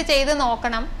ടെസ്റ്റ് ചെയ്ത്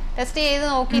നോക്കണം. ടെസ്റ്റ് ചെയ്ത്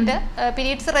നോക്കിയിട്ട്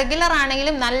പീരീഡ്സ് റെഗുലർ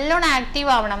ആണെങ്കിലും നല്ലോണം ആക്റ്റീവ്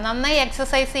ആവണം, നന്നായി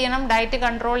എക്സസൈസ് ചെയ്യണം, ഡയറ്റ്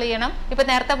കൺട്രോൾ ചെയ്യണം. ഇപ്പോൾ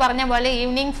നേരത്തെ പറഞ്ഞ പോലെ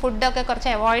ഈവനിങ് ഫുഡൊക്കെ കുറച്ച്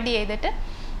അവോയ്ഡ് ചെയ്തിട്ട്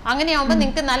അങ്ങനെയാകുമ്പോൾ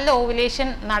നിങ്ങൾക്ക് നല്ല ഓവുലേഷൻ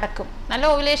നടക്കും. നല്ല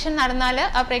ഓവുലേഷൻ നടന്നാൽ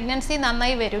ആ പ്രഗ്നൻസി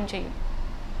നന്നായി വരും ചെയ്യും.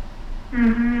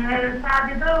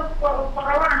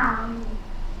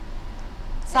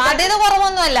 സാധ്യത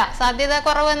കുറവൊന്നുമല്ല, സാധ്യത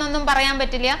കുറവെന്നൊന്നും പറയാൻ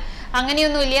പറ്റില്ല.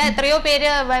 അങ്ങനെയൊന്നുമില്ല. എത്രയോ പേര്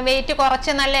വെയിറ്റ്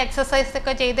കുറച്ച് നല്ല എക്സസൈസ്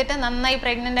ഒക്കെ ചെയ്തിട്ട് നന്നായി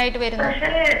പ്രഗ്നന്റ് ആയിട്ട് വരുന്നു.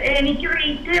 എനിക്ക്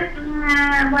വെയിറ്റ്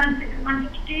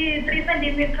 163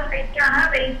 സെന്റിമീറ്റർ ആണ്,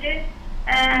 വെയിറ്റ്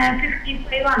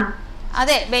 55 ആണ്.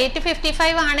 അതെ, വെയിറ്റ്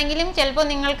 55 ആണെങ്കിലും ചിലപ്പോൾ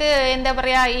നിങ്ങൾക്ക് എന്താ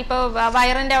പറയാ, ഇപ്പോൾ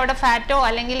വയറിന്റെ അവിടെ ഫാറ്റോ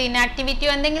അല്ലെങ്കിൽ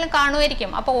ഇനാക്ടിവിറ്റിയോ എന്തെങ്കിലും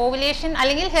കാണുമായിരിക്കും. അപ്പോൾ ഓവുലേഷൻ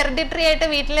അല്ലെങ്കിൽ ഹെറിഡിറ്ററി ആയിട്ട്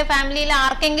വീട്ടിലെ ഫാമിലിയിൽ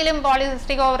ആർക്കെങ്കിലും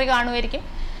പോളിസിസ്റ്റിക് ഓവറി കാണുമായിരിക്കും.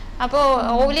 അപ്പോൾ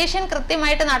ഓവുലേഷൻ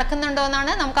കൃത്യമായിട്ട് നടക്കുന്നുണ്ടോ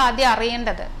എന്നാണ് നമുക്ക് ആദ്യം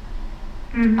അറിയേണ്ടത്.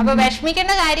 അപ്പൊ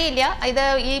വിഷമിക്കേണ്ട കാര്യമില്ല. ഇത്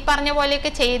ഈ പറഞ്ഞ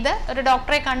പോലെയൊക്കെ ചെയ്ത് ഒരു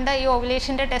ഡോക്ടറെ കണ്ട് ഈ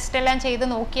ഓവുലേഷന്റെ ടെസ്റ്റ് എല്ലാം ചെയ്ത്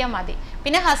നോക്കിയാൽ മതി.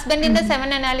 പിന്നെ ഹസ്ബൻഡിന്റെ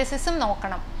സെമൻ അനാലിസിസും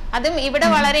നോക്കണം. അതും ഇവിടെ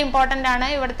വളരെ ഇമ്പോർട്ടൻ്റ് ആണ്.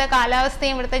 ഇവിടുത്തെ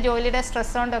കാലാവസ്ഥയും ഇവിടുത്തെ ജോലിയുടെ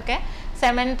സ്ട്രെസ് കൊണ്ടൊക്കെ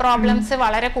സെമൻ പ്രോബ്ലംസ്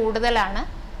വളരെ കൂടുതലാണ്.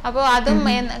 അപ്പോൾ അതും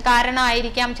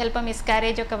കാരണമായിരിക്കാം ചിലപ്പോൾ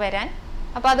മിസ്കാരേജ് ഒക്കെ വരാൻ.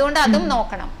 അപ്പോൾ അതുകൊണ്ട് അതും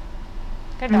നോക്കണം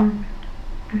കേട്ടോ.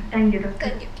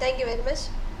 Thank you very much.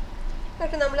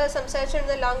 Doctor, നമ്മൾ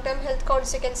സംസാരിച്ചിരുന്ന ലോങ് ടേം ഹെൽത്ത്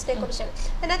കോൺസിക്വൻസിനെ കുറിച്ചാണ്.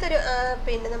 അതിനകത്തൊരു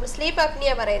പിന്നെ നമ്മൾ സ്ലീപ്പ്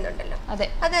ആപ്നിയ പറയുന്നുണ്ടല്ലോ,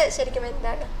 അത് ശരിക്കും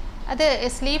എന്താണ്? അത്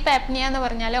സ്ലീപ്പ് ആപ്നിയ എന്ന്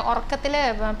പറഞ്ഞാൽ ഉറക്കത്തിൽ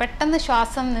പെട്ടെന്ന്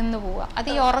ശ്വാസം നിന്ന് പോവുക. അത്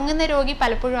ഈ ഉറങ്ങുന്ന രോഗി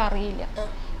പലപ്പോഴും അറിയില്ല.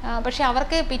 പക്ഷെ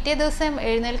അവർക്ക് പിറ്റേ ദിവസം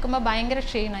എഴുന്നേൽക്കുമ്പോൾ ഭയങ്കര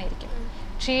ക്ഷീണമായിരിക്കും.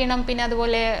 ക്ഷീണം, പിന്നെ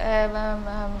അതുപോലെ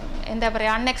എന്താ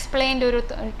പറയുക, അൺഎക്സ്പ്ലെയിൻഡ് ഒരു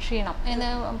ക്ഷീണം എന്ന്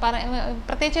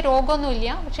പ്രത്യേകിച്ച് രോഗമൊന്നുമില്ല.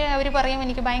 പക്ഷെ അവർ പറയും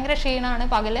എനിക്ക് ഭയങ്കര ക്ഷീണമാണ്,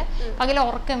 പകല്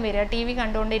ഉറക്കം വരിക, TV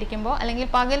കണ്ടുകൊണ്ടിരിക്കുമ്പോൾ, അല്ലെങ്കിൽ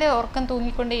പകല് ഉറക്കം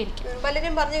തൂങ്ങിക്കൊണ്ടേയിരിക്കും.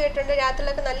 പലരും പറഞ്ഞു കേട്ടിട്ടുണ്ട്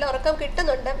രാത്രിയിലൊക്കെ നല്ല ഉറക്കം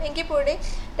കിട്ടുന്നുണ്ട്, എങ്കിൽ കൂടി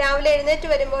രാവിലെ എഴുന്നേറ്റ്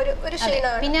വരുമ്പോൾ ഒരു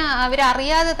ക്ഷീണമാണ്. പിന്നെ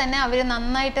അവരറിയാതെ തന്നെ അവർ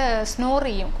നന്നായിട്ട് സ്നോർ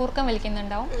ചെയ്യും, കൂർക്കം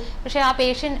വലിക്കുന്നുണ്ടാവും. പക്ഷെ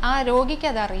ആ രോഗിക്ക്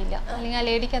അത് അറിയില്ല, അല്ലെങ്കിൽ ആ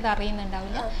ലേഡിക്ക് അത്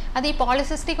അറിയുന്നുണ്ടാവില്ല. അത് ഈ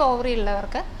പോളിസിസ്റ്റിക് ഓവറി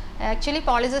ഉള്ളവർക്ക്, ആക്ച്വലി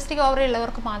പോളിസിസ്റ്റിക് ഓവറി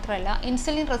ഉള്ളവർക്ക് മാത്രമല്ല,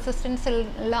 ഇൻസുലിൻ റെസിസ്റ്റൻസ്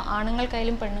ഉള്ള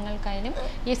ആണുങ്ങൾക്കായാലും പെണ്ണുങ്ങൾക്കായാലും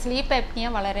ഈ സ്ലീപ്പ് എപ്നിയ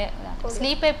വളരെ,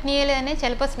 സ്ലീപ്പ് എപ്നിയയിൽ തന്നെ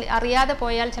ചിലപ്പോൾ അറിയാതെ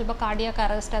പോയാൽ ചിലപ്പോൾ കാർഡിയാക്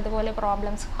അറസ്റ്റ്, അതുപോലെ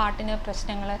പ്രോബ്ലംസ്, ഹാർട്ടിന്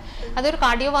പ്രശ്നങ്ങൾ, അതൊരു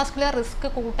കാർഡിയോവാസ്കുലർ റിസ്ക്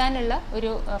കൂട്ടാനുള്ള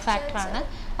ഒരു ഫാക്ടറാണ്.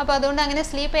 അപ്പോൾ അതുകൊണ്ട് അങ്ങനെ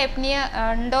സ്ലീപ്പ് എപ്നിയ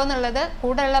ഉണ്ടോ എന്നുള്ളത്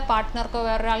കൂടെയുള്ള പാർട്ട്ണർക്കോ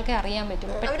വേറൊരാൾക്കേ അറിയാൻ പറ്റും.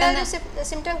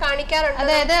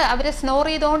 അതായത് അവർ സ്നോർ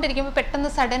ചെയ്തുകൊണ്ടിരിക്കുമ്പോൾ പെട്ടെന്ന്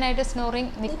സഡൻ ആയിട്ട്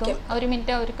സ്നോറിങ് നിൽക്കും, 1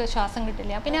 മിനിറ്റ് അവർക്ക് ശ്വാസം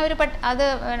കിട്ടില്ല. പിന്നെ അവർ അത്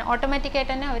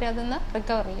ഓട്ടോമാറ്റിക്കായിട്ട് തന്നെ അവരതൊന്ന്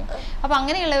റിക്കവർ ചെയ്യും. അപ്പോൾ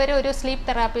അങ്ങനെയുള്ളവർ ഒരു സ്ലീപ്പ്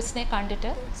തെറാപ്പിസ്റ്റിനെ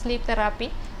കണ്ടിട്ട് സ്ലീപ്പ് തെറാപ്പി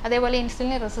അതേപോലെ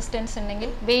ഇൻസുലിൻ റെസിസ്റ്റൻസ് ഉണ്ടെങ്കിൽ,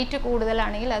 വെയിറ്റ്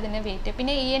കൂടുതലാണെങ്കിൽ അതിന് വെയിറ്റ്.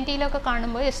 പിന്നെ ENT-യിലൊക്കെ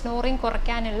കാണുമ്പോൾ സ്നോറിങ്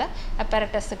കുറയ്ക്കാനുള്ള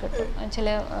അപ്പാരറ്റസ് കിട്ടും,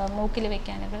 ചില മൂക്കിൽ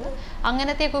വെക്കാനുള്ള.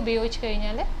 അങ്ങനത്തെയൊക്കെ ഉപയോഗിച്ച്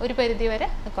കഴിഞ്ഞാൽ ഒരു പരിധി വരെ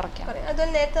കുറയ്ക്കാം.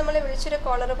 അതുപോലെ നേരത്തെ നമ്മൾ വിളിച്ചൊരു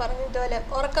കോളർ പറഞ്ഞു ഇതുപോലെ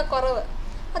ഉറക്കക്കുറവ്,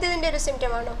 അതിൻ്റെ ഒരു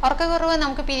സിംറ്റം ആണോ? ഉറക്കക്കുറവ്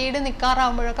നമുക്ക് പീരീഡ്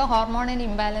നിൽക്കാറാകുമ്പോഴൊക്കെ ഹോർമോണൽ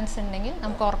ഇംബാലൻസ് ഉണ്ടെങ്കിൽ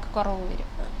നമുക്ക് ഉറക്കക്കുറവ് വരും.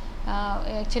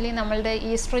 ആക്ച്വലി നമ്മളുടെ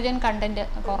ഈസ്ട്രോജൻ കണ്ടന്റ്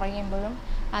കുറയുമ്പോഴും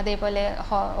അതേപോലെ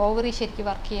ഓവറി ശരിക്കും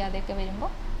വർക്ക് ചെയ്യാതെയൊക്കെ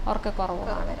വരുമ്പോൾ ഉറക്കക്കുറവ്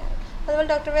വരാം. അതുപോലെ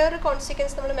ഡോക്ടർ വേറൊരു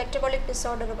കോൺസിക്വൻസ് നമ്മൾ മെറ്റബോളിക്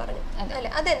ഡിസോർഡർ പറഞ്ഞു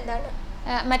അല്ലേ, അതെന്താണ്?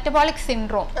 Metabolic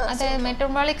syndrome. അതായത്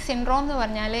മെറ്റബോളിക് സിൻഡ്രോം എന്ന്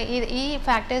പറഞ്ഞാൽ ഈ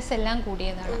ഫാക്ടേഴ്സ് എല്ലാം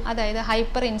കൂടിയതാണ്. അതായത്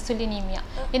ഹൈപ്പർ ഇൻസുലിനീമിയ,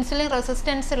 ഇൻസുലിൻ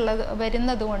റെസിസ്റ്റൻസ്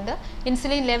വരുന്നത് കൊണ്ട്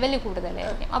ഇൻസുലിൻ ലെവൽ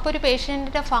കൂടുതലായിരിക്കും. അപ്പോൾ ഒരു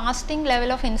പേഷ്യൻറ്റിൻ്റെ ഫാസ്റ്റിംഗ്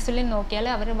ലെവൽ ഓഫ് ഇൻസുലിൻ നോക്കിയാൽ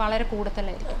അവർ വളരെ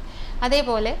കൂടുതലായിരിക്കും.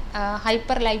 അതേപോലെ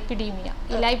ഹൈപ്പർ ലൈപ്പിഡീമിയ,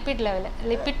 ഈ ലൈപ്പിഡ് ലെവൽ,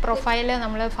 ലിപ്പിഡ് പ്രൊഫൈല്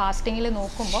നമ്മൾ ഫാസ്റ്റിങ്ങിൽ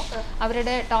നോക്കുമ്പോൾ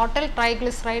അവരുടെ ടോട്ടൽ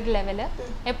ട്രൈഗ്ലിസറൈഡ് ലെവല്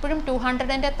എപ്പോഴും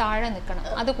 200-ൻ്റെ താഴെ നിൽക്കണം,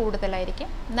 അത് കൂടുതലായിരിക്കും.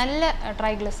 നല്ല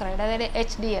ട്രൈഗ്ലിസറൈഡ്, അതായത്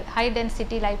HDL, ഹൈ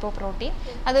ഡെൻസിറ്റി ലൈപ്പോപ്രോട്ടീൻ,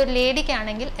 അതൊരു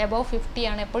ലേഡിക്കാണെങ്കിൽ എബോവ് 50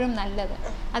 ആണ് എപ്പോഴും നല്ലത്,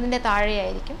 അതിൻ്റെ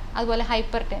താഴെയായിരിക്കും. അതുപോലെ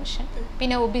ഹൈപ്പർ ടെൻഷൻ,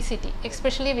 പിന്നെ ഒബിസിറ്റി,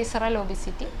 എക്സ്പെഷ്യലി വിസറൽ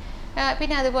ഒബിസിറ്റി,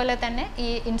 പിന്നെ അതുപോലെ തന്നെ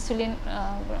ഈ ഇൻസുലിൻ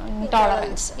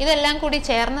ഇൻടോളറൻസ്, ഇതെല്ലാം കൂടി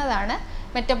ചേർന്നതാണ്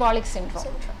മെറ്റബോളിക് സിൻഡ്രോം.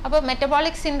 അപ്പോൾ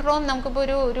മെറ്റബോളിക് സിൻഡ്രോം നമുക്കിപ്പോൾ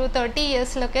ഒരു 30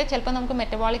 ഇയേഴ്സിലൊക്കെ ചിലപ്പോൾ നമുക്ക്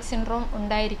മെറ്റബോളിക് സിൻഡ്രോം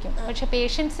ഉണ്ടായിരിക്കും. പക്ഷെ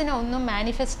പേഷ്യൻസിന് ഒന്നും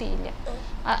മാനിഫെസ്റ്റ് ചെയ്യില്ല,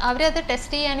 അവരത്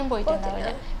ടെസ്റ്റ് ചെയ്യാനും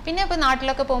പോയിട്ടുണ്ടാവില്ല. പിന്നെ ഇപ്പോൾ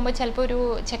നാട്ടിലൊക്കെ പോകുമ്പോൾ ചിലപ്പോൾ ഒരു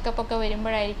ചെക്കപ്പ് ഒക്കെ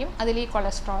വരുമ്പോഴായിരിക്കും അതിൽ ഈ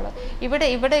കൊളസ്ട്രോൾ.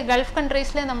 ഇവിടെ ഗൾഫ്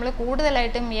കൺട്രീസിൽ നമ്മൾ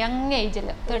കൂടുതലായിട്ടും യങ് ഏജിൽ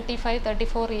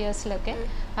 35-34 ഇയേഴ്സിലൊക്കെ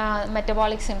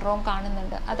മെറ്റബോളിക് സിൻഡ്രോം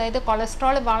കാണുന്നുണ്ട്. അതായത്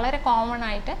കൊളസ്ട്രോൾ വളരെ കോമൺ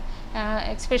ആയിട്ട്,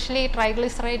 എക്സ്പെഷ്യലി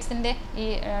ട്രൈഗ്ലിസറൈഡ്സിൻ്റെ ഈ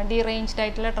ഡീറേഞ്ച്ഡ്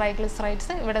ആയിട്ടുള്ള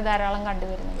ട്രൈഗ്ലിസറൈഡ്സ് ഇവിടെ ധാരാളം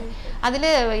കണ്ടുവരുന്നുണ്ട്. അതിൽ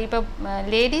ഇപ്പോൾ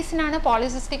ലേഡീസിനാണ്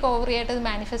പോളിസിസ്റ്റിക് ഓവറി ആയിട്ട് അത്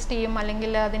മാനിഫെസ്റ്റ് ചെയ്യും,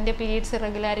 അല്ലെങ്കിൽ അതിൻ്റെ പീരീഡ്സ്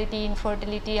ഇറഗുലാരിറ്റി,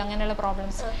 ഇൻഫെർട്ടിലിറ്റി, അങ്ങനെയുള്ള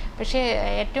പ്രോബ്ലംസ്. പക്ഷേ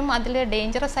ഏറ്റവും അതിൽ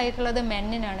ഡേഞ്ചറസ് ആയിട്ടുള്ളത്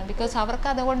മെന്നിനാണ്. ബിക്കോസ് അവർക്ക്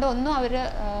അതുകൊണ്ട് ഒന്നും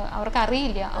അവർക്ക്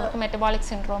അറിയില്ല അവർക്ക് മെറ്റബോളിക്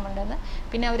സിൻഡ്രോം ഉണ്ടെന്ന്.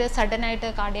 പിന്നെ അവർ സഡൻ ആയിട്ട്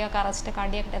കാർഡിയാക് അറസ്റ്റ്,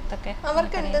 കാർഡിയാക് ഡെത്ത് ഒക്കെ.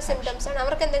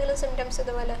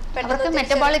 അവർക്ക്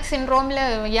മെറ്റബോളിക് സിൻഡ്രോമിൽ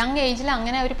യങ് ഏജിൽ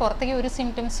അങ്ങനെ അവർ പുറത്തേക്ക് ഒരു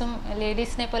സിംറ്റംസും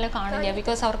ലേഡീസിനെ പോലെ കാണില്ല.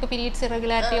 ബിക്കോസ് അവർക്ക് പീരീഡ്സ്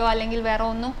ഇറഗുലാരിറ്റിയോ അല്ലെങ്കിൽ വേറെ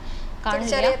ഒന്നും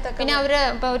കാണില്ല. പിന്നെ അവർ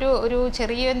ഇപ്പോൾ ഒരു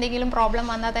ചെറിയ എന്തെങ്കിലും പ്രോബ്ലം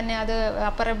വന്നാൽ തന്നെ അത്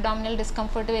അപ്പർ അബ്ഡോമിനൽ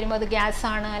ഡിസ്കംഫർട്ട് വരുമ്പോൾ അത് ഗ്യാസ്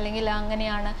ആണ് അല്ലെങ്കിൽ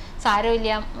അങ്ങനെയാണ്,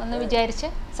 സാരമില്ല എന്ന് വിചാരിച്ച്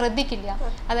ശ്രദ്ധിക്കില്ല.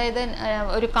 അതായത്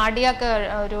ഒരു കാർഡിയാക്ക്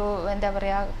എന്താ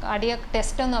പറയുക, കാർഡിയാക്ക്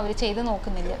ടെസ്റ്റ് ഒന്നും അവർ ചെയ്ത്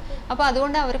നോക്കുന്നില്ല. അപ്പോൾ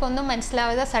അതുകൊണ്ട് അവർക്കൊന്നും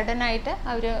മനസ്സിലാവാതെ സഡൻ ആയിട്ട്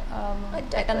അവർ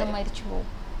പെട്ടെന്ന് മരിച്ചു പോകും.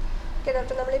 ഓക്കെ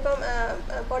ഡോക്ടർ, നമ്മളിപ്പം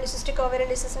polycystic ovarian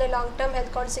ഡിസീസിൻ്റെ long term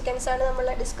health consequence ആണ് നമ്മൾ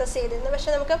ഡിസ്കസ് ചെയ്തിരുന്നത്.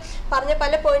 പക്ഷേ നമുക്ക് പറഞ്ഞ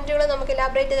പല പോയിന്റുകളും നമുക്ക്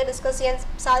ഇലാബറേറ്റ് ചെയ്ത് ഡിസ്കസ് ചെയ്യാൻ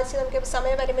സാധിച്ചു. നമുക്ക്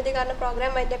സമയപരിമിതി കാരണം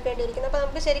പ്രോഗ്രാം വൈൻഡപ്പ് ചെയ്യേണ്ടിയിരിക്കുന്നു. അപ്പോൾ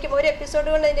നമുക്ക് ശരിക്കും ഒരു എപ്പിസോഡ്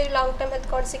കൊണ്ട് അതിൻ്റെ ഒരു ലോങ് ടേം ഹെൽത്ത്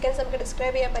കോൺസിക്വൻസ് നമുക്ക്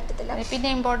ഡിസ്ക്രൈബ് ചെയ്യാൻ പറ്റത്തില്ല. പിന്നെ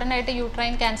ഇമ്പോർട്ടൻ്റ് ആയിട്ട്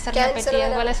യൂട്രൈൻ ക്യാൻസറിനെ പറ്റി,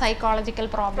 അതുപോലെ സൈക്കോളജിക്കൽ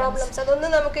പ്രോബ്ലംസ്,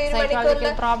 അതൊന്നും നമുക്ക്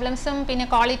സൈക്കോളജിക്കൽ പ്രോബ്ലംസും പിന്നെ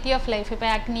ക്വാളിറ്റി ഓഫ് ലൈഫ്,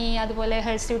 ഇപ്പോൾ ആക്നി, അതുപോലെ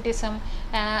ഹെർസ്യൂട്ടിസം,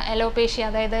 എലോപേഷ്യ,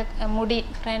 അതായത് മുടി,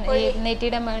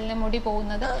 നെറ്റിയുടെ മുകളിൽ മുടി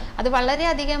പോകുന്നത്, അത്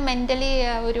വളരെയധികം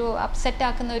ഒരു അപ്സെറ്റ്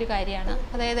ആക്കുന്ന ഒരു കാര്യമാണ്.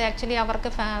 അതായത് ആക്ച്വലി അവർക്ക്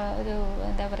ഒരു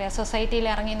എന്താ പറയുക, സൊസൈറ്റിയിൽ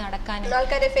ഇറങ്ങി നടക്കാനും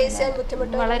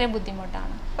വളരെ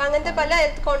ബുദ്ധിമുട്ടാണ്. അപ്പം അങ്ങനത്തെ പല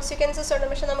ഹെൽത്ത് കോൺസിക്വൻസസ് ഉണ്ട്.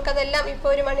 പക്ഷെ നമുക്കതെല്ലാം ഇപ്പോൾ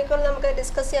ഒരു മണിക്കൂർ നമുക്ക്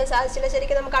ഡിസ്കസ് ചെയ്യാൻ സാധിച്ചില്ല.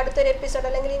 ശരിക്കും നമുക്ക് അടുത്തൊരു എപ്പിസോഡ്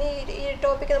അല്ലെങ്കിൽ ഇനി ഈ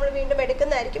ടോപ്പിക്ക് നമ്മൾ വീണ്ടും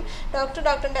എടുക്കുന്നതായിരിക്കും.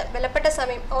 ഡോക്ടറിൻ്റെ വിലപ്പെട്ട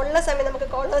സമയം ഉള്ള സമയം നമുക്ക്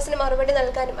കോളേഴ്സിന് മറുപടി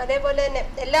നൽകാനും അതേപോലെ തന്നെ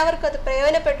എല്ലാവർക്കും അത്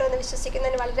പ്രയോജനപ്പെട്ടു എന്ന്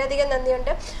വിശ്വസിക്കുന്നതിന് വളരെയധികം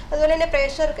നന്ദിയുണ്ട്. അതുപോലെ തന്നെ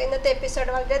പ്രേക്ഷകർക്ക് ഇന്നത്തെ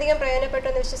എപ്പിസോഡ് വളരെയധികം പ്രയോജനപ്പെട്ടു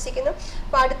എന്ന് വിശ്വസിക്കുന്നു.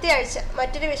 അപ്പോൾ അടുത്ത ആഴ്ച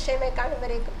മറ്റൊരു വിഷയമായി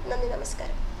കാണുമ്പോഴേക്കും നന്ദി,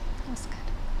 നമസ്കാരം.